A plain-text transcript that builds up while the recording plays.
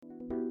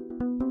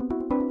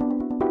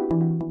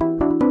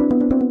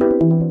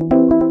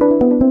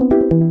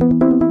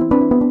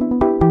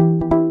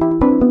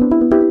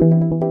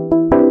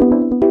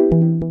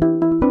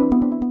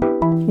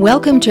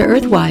Welcome to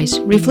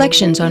Earthwise,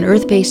 Reflections on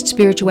Earth-Based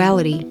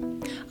Spirituality.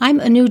 I'm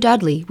Anu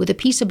Dudley with a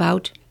piece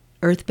about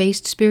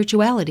Earth-Based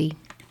Spirituality.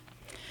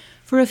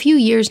 For a few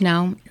years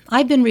now,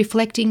 I've been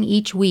reflecting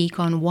each week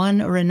on one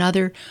or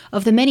another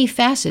of the many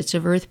facets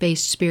of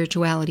Earth-Based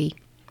Spirituality.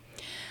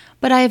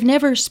 But I have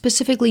never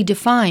specifically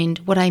defined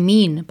what I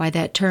mean by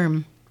that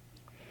term.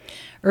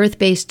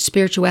 Earth-based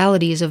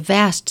spirituality is a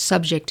vast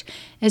subject,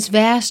 as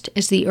vast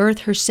as the Earth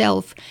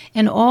herself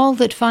and all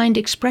that find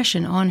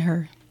expression on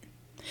her.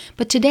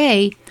 But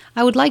today,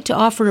 I would like to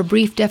offer a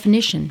brief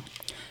definition,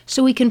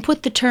 so we can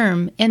put the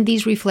term and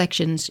these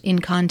reflections in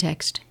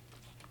context.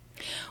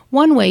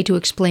 One way to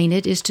explain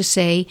it is to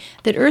say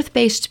that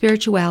Earth-based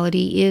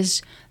spirituality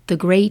is the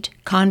great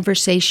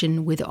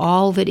conversation with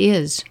all that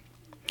is.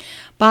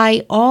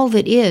 By all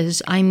that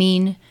is, I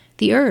mean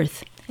the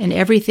Earth and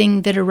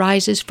everything that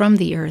arises from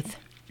the Earth.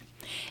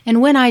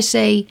 And when I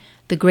say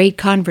the great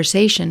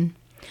conversation,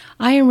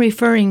 I am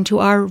referring to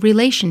our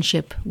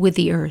relationship with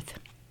the Earth.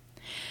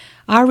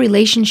 Our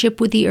relationship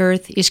with the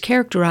Earth is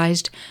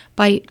characterized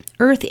by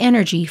Earth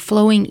energy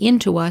flowing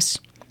into us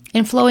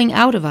and flowing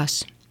out of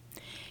us.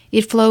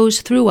 It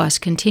flows through us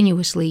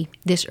continuously,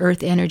 this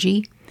Earth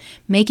energy,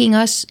 making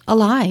us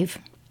alive.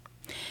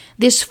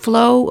 This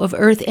flow of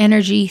Earth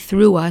energy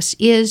through us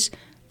is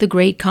the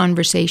great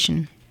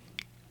conversation.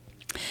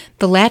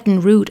 The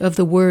Latin root of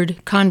the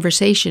word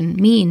conversation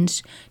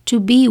means to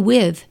be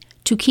with,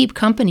 to keep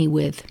company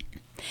with.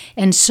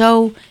 And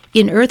so,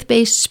 in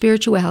Earth-based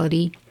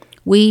spirituality,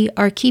 we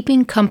are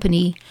keeping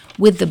company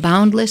with the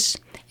boundless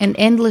and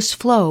endless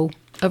flow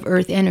of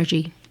Earth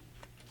energy.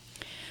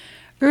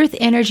 Earth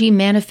energy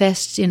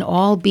manifests in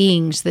all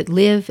beings that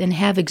live and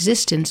have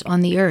existence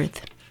on the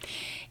Earth.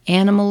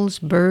 Animals,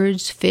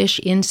 birds, fish,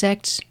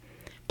 insects,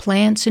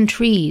 plants and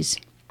trees,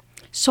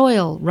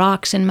 soil,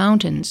 rocks and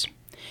mountains,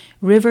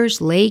 rivers,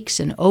 lakes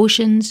and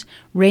oceans,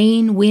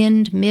 rain,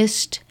 wind,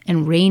 mist,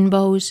 and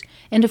rainbows,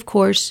 and of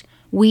course,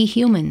 we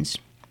humans.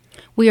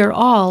 We are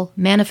all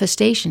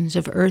manifestations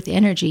of Earth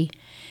energy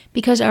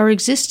because our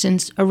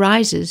existence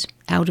arises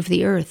out of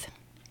the Earth.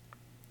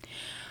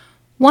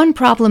 One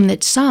problem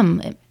that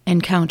some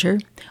encounter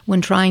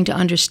when trying to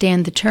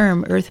understand the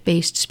term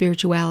Earth-based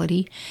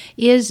spirituality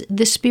is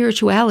the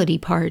spirituality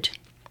part.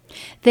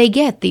 They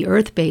get the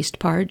Earth-based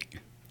part,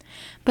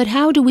 but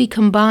how do we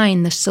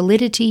combine the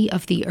solidity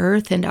of the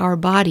Earth and our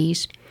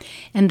bodies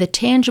and the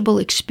tangible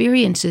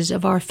experiences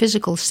of our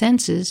physical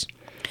senses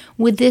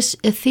with this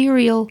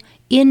ethereal,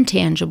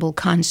 intangible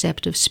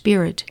concept of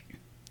spirit?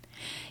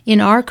 In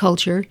our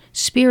culture,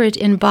 spirit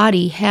and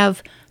body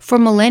have, for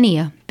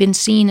millennia, been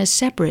seen as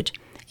separate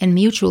and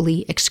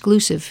mutually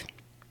exclusive.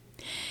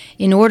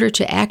 In order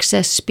to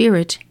access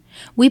spirit,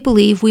 we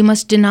believe we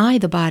must deny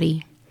the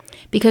body,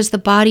 because the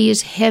body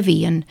is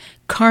heavy and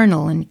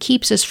carnal and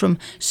keeps us from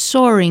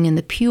soaring in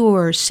the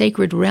pure,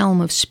 sacred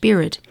realm of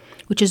spirit,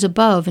 which is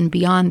above and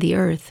beyond the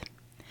earth.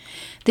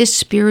 This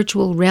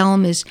spiritual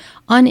realm is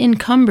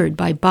unencumbered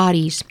by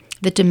bodies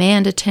that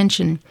demand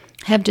attention,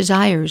 have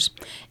desires,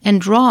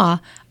 and draw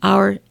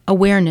our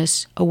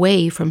awareness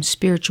away from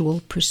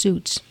spiritual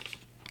pursuits.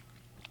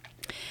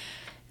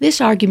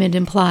 This argument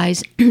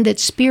implies that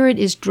spirit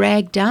is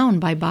dragged down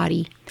by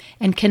body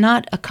and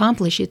cannot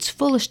accomplish its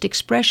fullest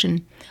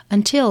expression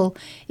until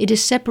it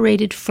is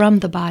separated from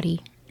the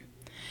body.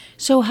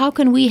 So how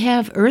can we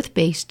have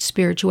earth-based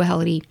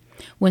spirituality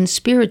when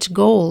spirit's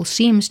goal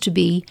seems to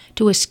be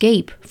to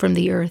escape from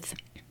the earth?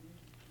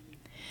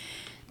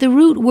 The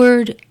root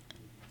word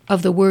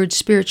of the word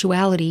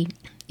spirituality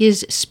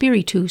is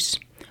spiritus,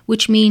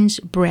 which means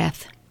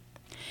breath.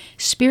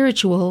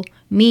 Spiritual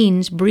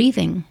means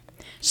breathing,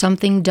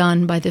 something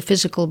done by the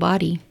physical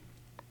body.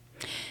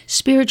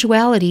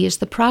 Spirituality is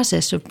the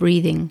process of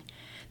breathing,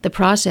 the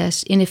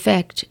process, in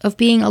effect, of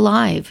being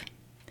alive.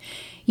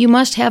 You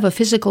must have a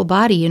physical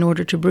body in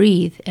order to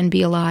breathe and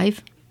be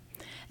alive.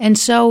 And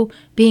so,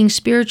 being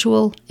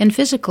spiritual and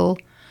physical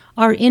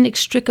are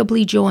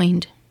inextricably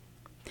joined.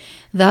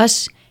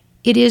 Thus,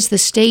 it is the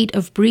state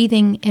of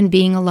breathing and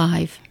being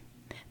alive.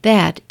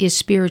 That is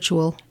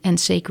spiritual and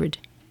sacred.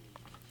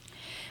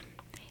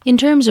 In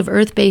terms of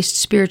earth-based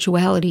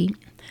spirituality,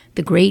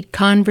 the great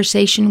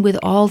conversation with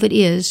all that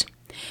is,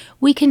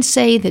 we can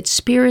say that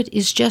spirit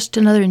is just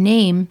another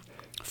name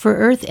for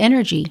earth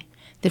energy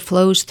that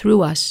flows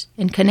through us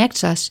and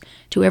connects us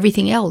to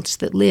everything else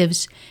that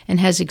lives and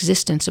has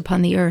existence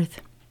upon the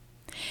earth.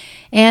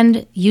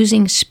 And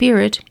using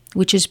spirit,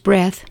 which is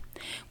breath,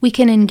 we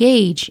can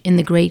engage in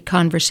the great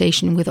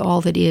conversation with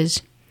all that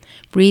is,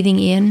 breathing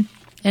in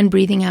and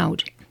breathing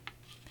out.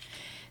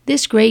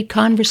 This great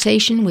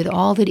conversation with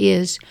all that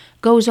is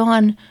goes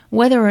on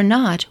whether or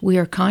not we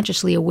are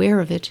consciously aware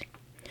of it.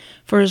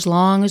 For as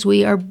long as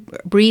we are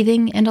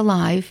breathing and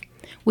alive,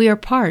 we are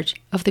part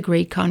of the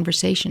great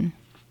conversation.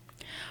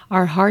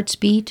 Our hearts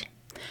beat,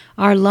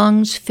 our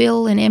lungs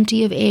fill and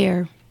empty of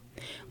air.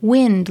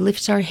 Wind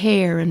lifts our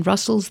hair and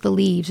rustles the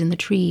leaves in the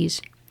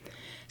trees.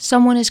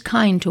 Someone is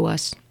kind to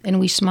us, and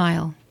we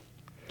smile.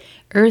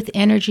 Earth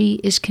energy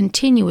is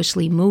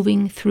continuously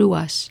moving through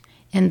us,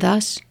 and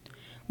thus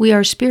we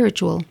are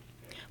spiritual,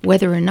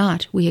 whether or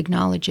not we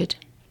acknowledge it.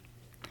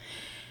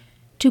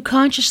 To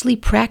consciously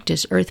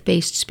practice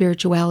earth-based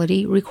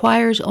spirituality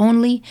requires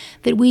only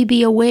that we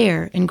be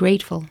aware and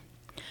grateful,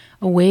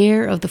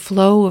 aware of the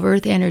flow of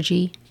earth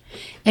energy,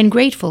 and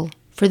grateful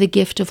for the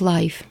gift of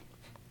life.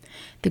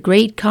 The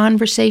great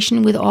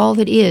conversation with all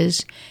that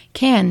is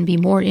can be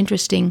more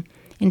interesting,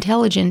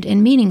 intelligent,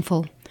 and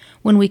meaningful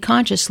when we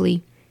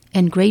consciously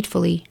and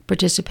gratefully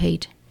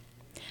participate.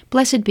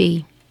 Blessed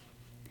be.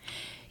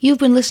 You've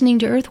been listening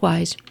to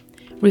Earthwise,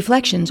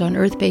 Reflections on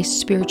Earth-Based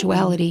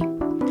Spirituality.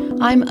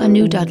 I'm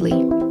Anu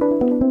Dudley.